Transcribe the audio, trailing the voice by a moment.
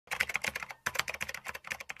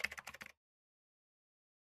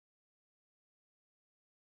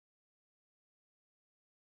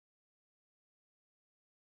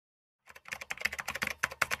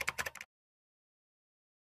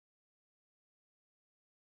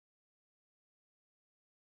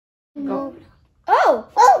Go. Oh!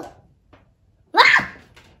 Oh!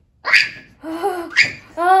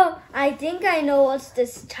 Oh, I think I know what's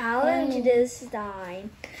this challenge this time.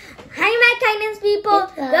 Hi my kindness people,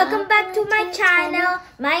 welcome back to my channel.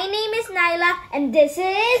 My name is Nyla and this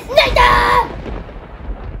is Naida!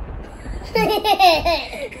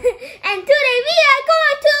 And today we are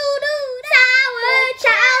going to do sour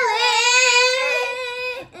challenge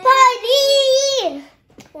Party!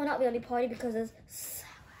 Well, not really party because it's sour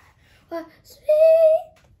but sweet.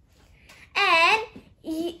 And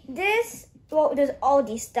there's all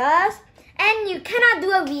these stuff, and you cannot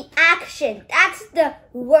do a reaction. That's the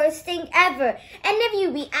worst thing ever. And if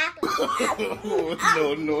you react,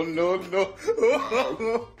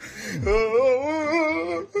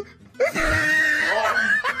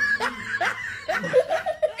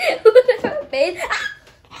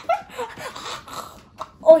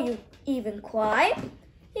 or you even cry,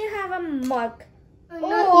 you have a mark.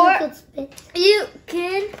 Or you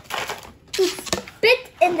can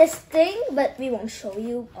spit in this thing, but we won't show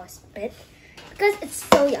you our spit because it's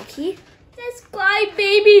so yucky. Just cry,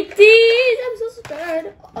 baby tears. I'm so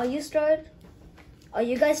scared. Are you scared? Are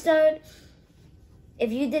you guys scared?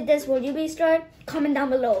 If you did this, will you be scared? Comment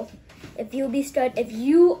down below if you'll be scared. If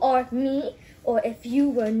you are me or if you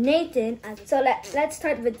were Nathan. So let's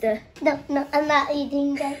start with the No, I'm not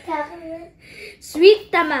eating that camera. sweet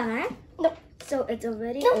tamara. No. So it's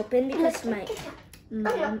already open because my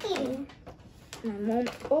mom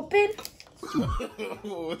opened.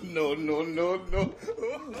 No.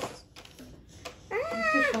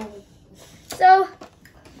 So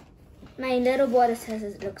my little brother says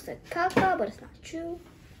it looks like caca, but it's not true.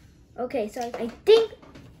 Okay, so I think,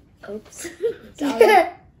 oops, sorry.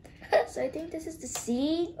 So I think this is the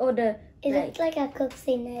seed or the. It looks like a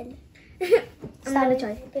cookie egg. I'm gonna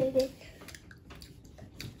try. Baby.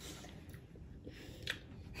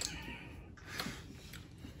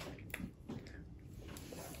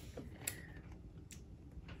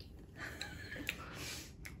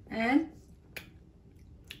 And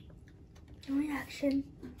No reaction.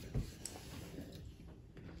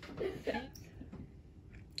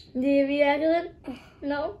 Do you reaction?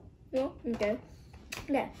 No? No? Okay.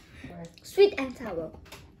 Okay. Sweet and sour.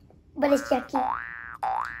 But it's yucky.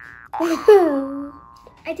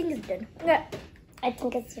 I think it's done. Okay. I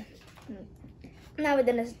think it's yucky. Now we're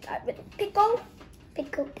gonna start with pickle.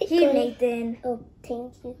 Pickle. Here, Nathan. Oh,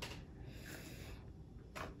 thank you.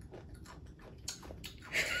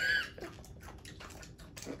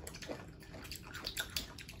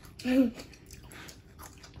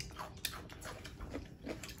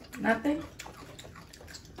 nothing.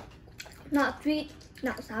 Not sweet,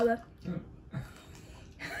 not sour.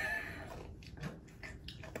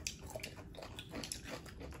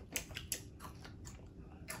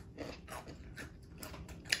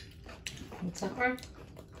 What's up, right?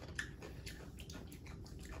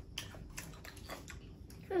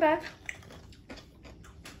 Okay.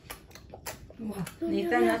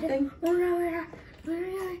 Nathan, nothing.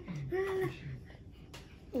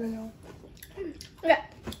 No. Okay.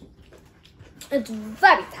 It's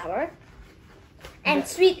very sour and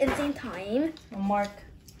sweet at the same time. A mark.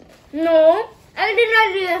 No, I did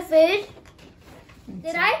not do a fish.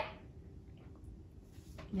 Did I?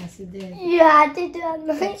 Yes, you did. Yeah, I did that.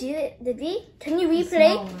 Did we? Can you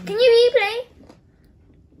replay? small one. Can you replay?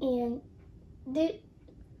 And do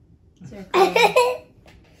Circle.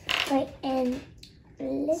 right and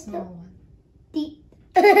Small little one. deep.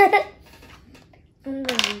 I'm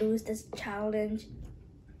gonna lose this challenge.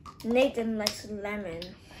 Nathan likes lemon.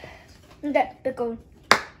 Okay, pickle.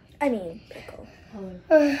 I mean pickle.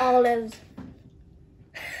 Olives.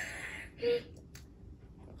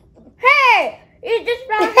 Hey! You just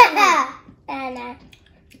brought Banana.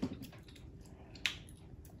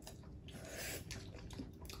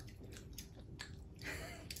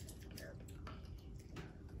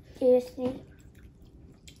 Seriously.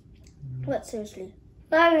 What, seriously?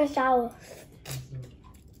 Not sour.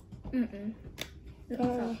 Mm-mm.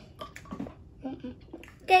 Mm.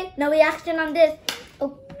 Okay, no reaction on this.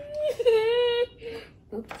 Oh.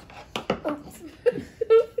 Oops. Oops.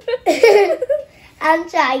 I'm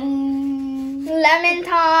trying. Lemon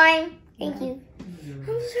time. Thank you.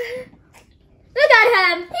 Look at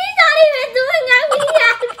him. He's not even doing a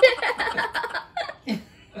reaction.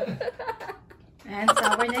 And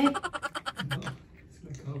sour, Nate?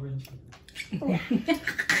 It's like orange.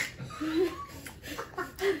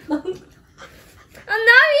 I'm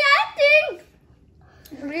not reacting.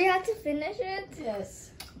 We have to finish it.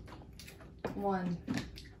 Yes. One.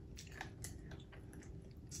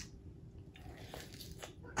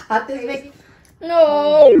 Hot is big.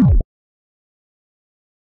 No.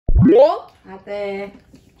 Ate.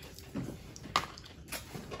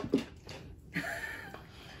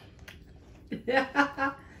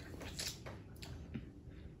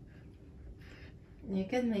 You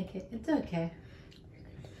can make it. It's okay.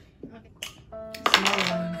 Small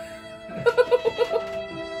one.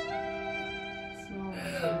 Small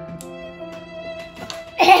one.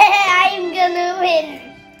 I'm gonna win.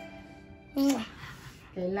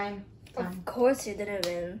 Okay, lime. Of Time. course you didn't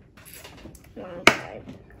win. Long time.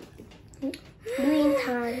 Green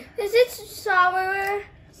time. Is it sour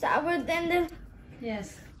than the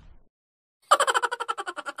Yes.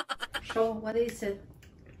 Show what is it?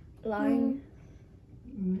 lime?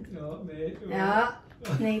 Ja, nee. Yeah.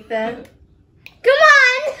 Nathan. Come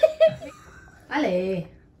on! Ale.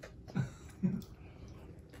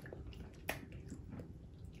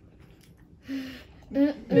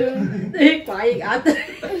 You're crying, Ate.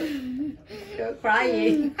 You're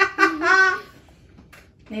crying.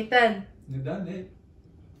 Nathan. Nu dan, nee.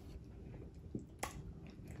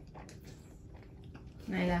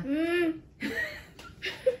 Naila.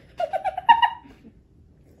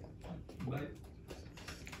 Bye.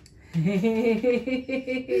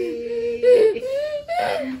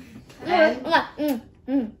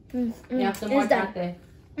 You have some more It's done. Ate.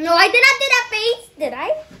 No, I did not do that face. Did I?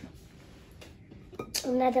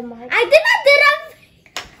 Another mark. I did not do that.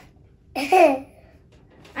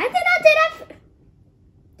 I did not do that.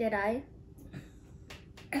 Did I?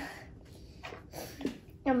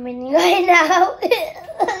 I'm winning right now.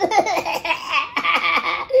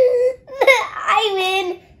 I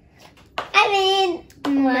win.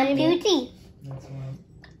 One beauty. That's one.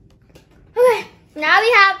 Okay, now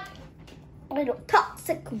we have a little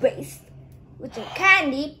toxic waste, which is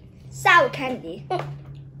candy, sour candy.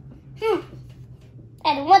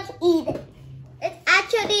 I don't want to eat it. It's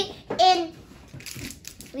actually in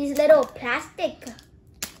these little plastic.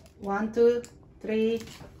 1, 2, 3,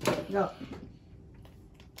 go.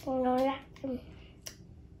 No, yeah.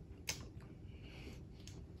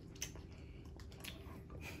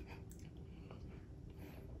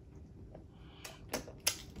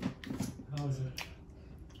 How is it?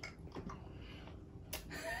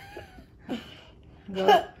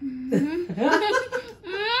 Go.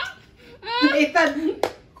 Nathan.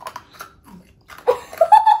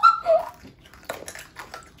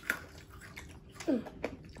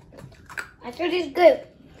 I thought it's good.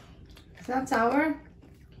 It's not sour.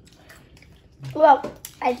 Well,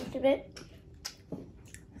 I did it.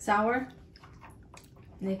 Sour.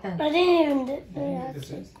 Nathan. I didn't even do that. This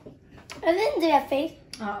is. I didn't do that face.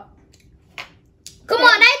 Oh, Come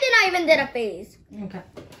on, I did not even did a face. okay.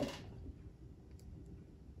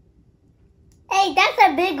 Hey, that's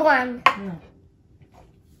a big one. No.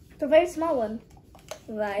 It's a very small one.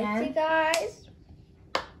 Right, And? you guys?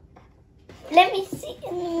 Let me see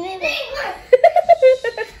in a minute.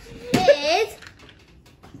 It's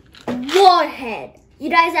Warhead. You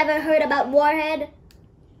guys ever heard about Warhead?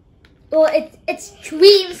 Well, it's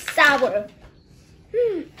extreme sour.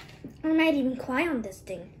 I might even cry on this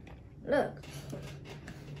thing. Look.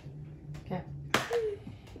 Okay.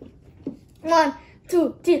 1,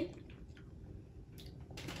 2, 3.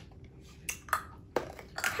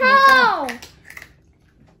 How?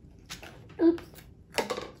 Oops.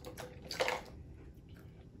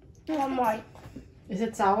 One more. Is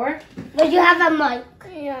it sour? But you have a mic.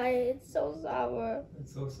 Yeah, it's so sour.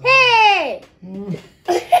 It's so sour. Hey! Mm.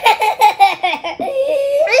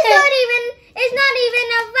 It's not even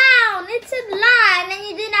a round. It's a line, and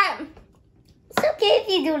you did not. It's okay if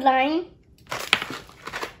you do line.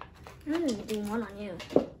 I'm gonna do one on you.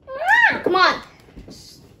 Come on.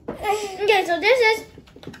 Okay, so this is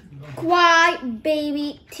cry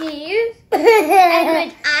baby tears. And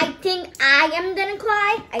when I think I am gonna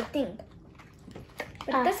cry, I think.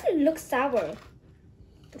 But it doesn't look sour.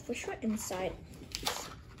 But for sure inside.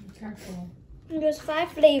 Careful. There's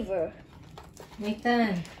 5 flavor.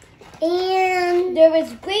 Nathan. And There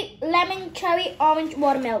is grape, lemon, cherry, orange,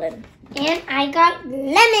 watermelon. I got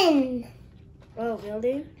lemon. Oh,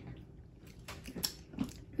 really?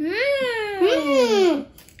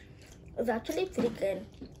 It's actually pretty good.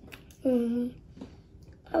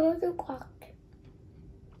 I want to crack.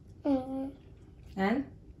 And?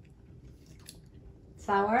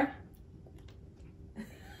 Sour?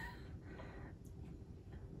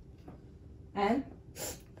 And?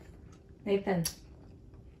 Nathan.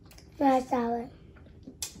 Not sour.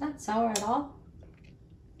 Not sour at all.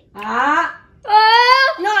 Ah!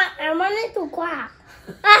 No, I wanted to crack.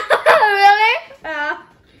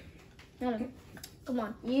 Really? Come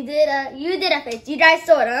on. You did a face. You guys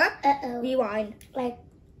saw it, huh? Uh-oh. Rewind. Like,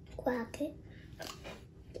 crack it.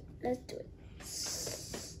 Let's do it.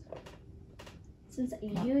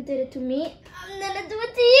 did it to me, I'm gonna do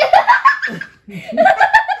it to you.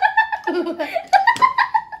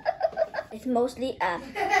 It's mostly a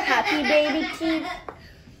happy baby teeth.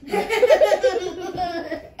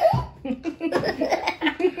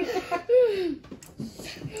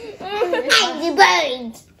 Angry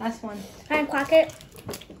birds. Last one. And crack it.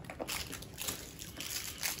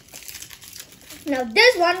 Now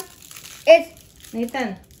this one is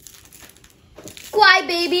Nathan. Cry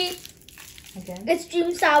Baby Again.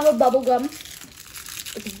 Extreme Sour Bubblegum.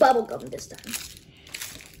 It's bubblegum this time.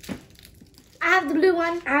 I have the blue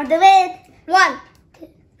one. I have the red. 1,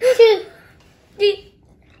 2. 3.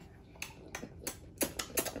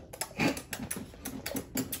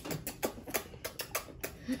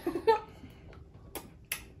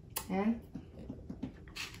 And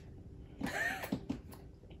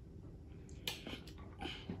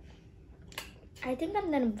I think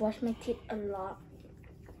I'm gonna brush my teeth a lot.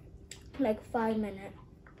 Like 5 minutes.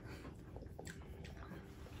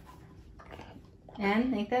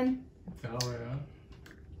 and Nathan. Sour, huh?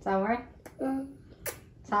 Sour.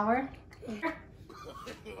 Sour.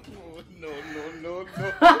 No.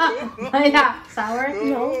 Yeah. Sour.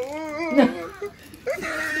 No.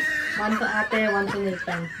 One to Ate, one to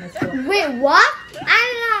Nathan. Let's go. Wait, what?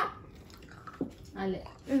 I Ale.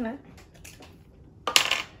 don't know.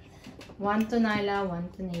 Okay. One to Nyla, one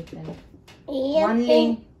to Nathan. Yep. One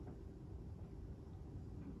Ling.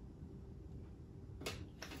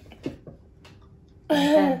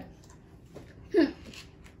 Nathan.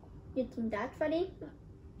 You think that's funny?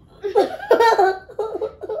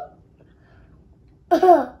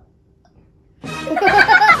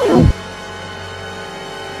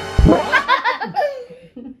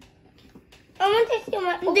 I want to see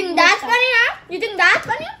my. You think that's funny, huh? You think that's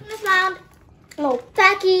funny? It's loud. No.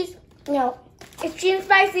 Takis. No. Extreme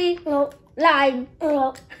spicy. No. Lime.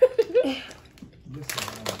 No. Listen,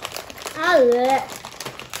 I love it.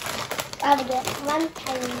 I will get one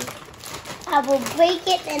tiny. I will break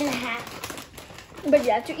it in half. But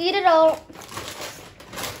you have to eat it all.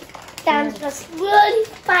 Sounds just really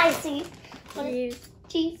spicy. Cheese.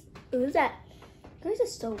 Cheese. Who's that? This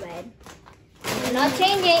is so red. You're not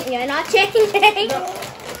changing. You're not changing.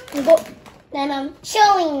 Go. Then I'm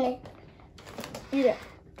showing it. Eat it.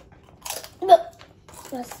 Look.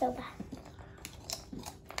 That's so bad.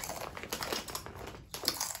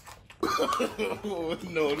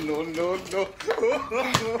 No.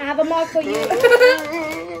 I have a mark for you.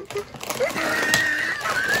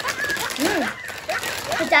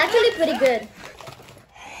 It's actually pretty good.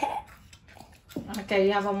 Okay,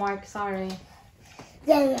 you have a mark. Sorry.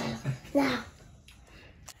 Then now.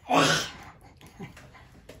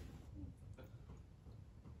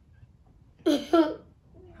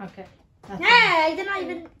 Okay. That's Hey, I did not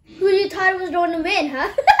even. Who you thought was going to win, huh?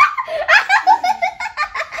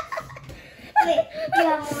 Wait,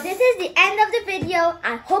 This is the end of the video.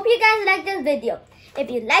 I hope you guys like this video. If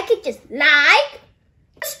you like it, just like,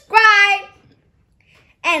 subscribe,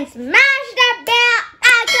 and smash that bell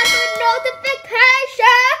icon for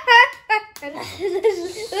notification.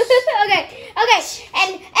 Okay.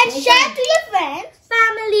 And share to your friends,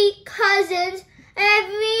 family, cousins,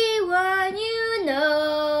 everyone you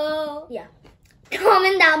know. Yeah.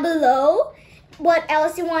 Comment down below what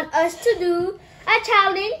else you want us to do. A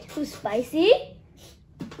challenge who's spicy.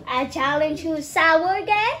 A challenge who's sour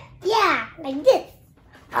again. yeah, like this.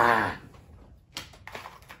 A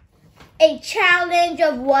challenge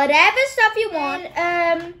of whatever stuff you want.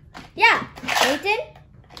 Yeah. Nathan,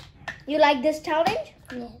 you like this challenge?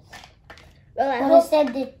 Yes. Well, I But hope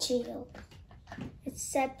instead the Cheetos.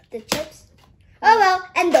 except the chips. Oh well,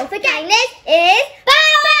 and don't forget, Kyness is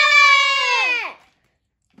power!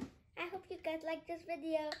 I hope you guys like this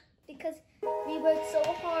video because we worked so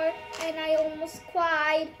hard and I almost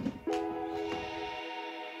cried.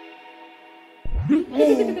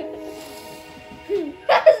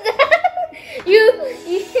 What's that?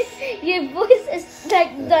 Your voice is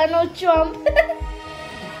like Donald Trump.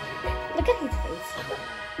 Look at his face.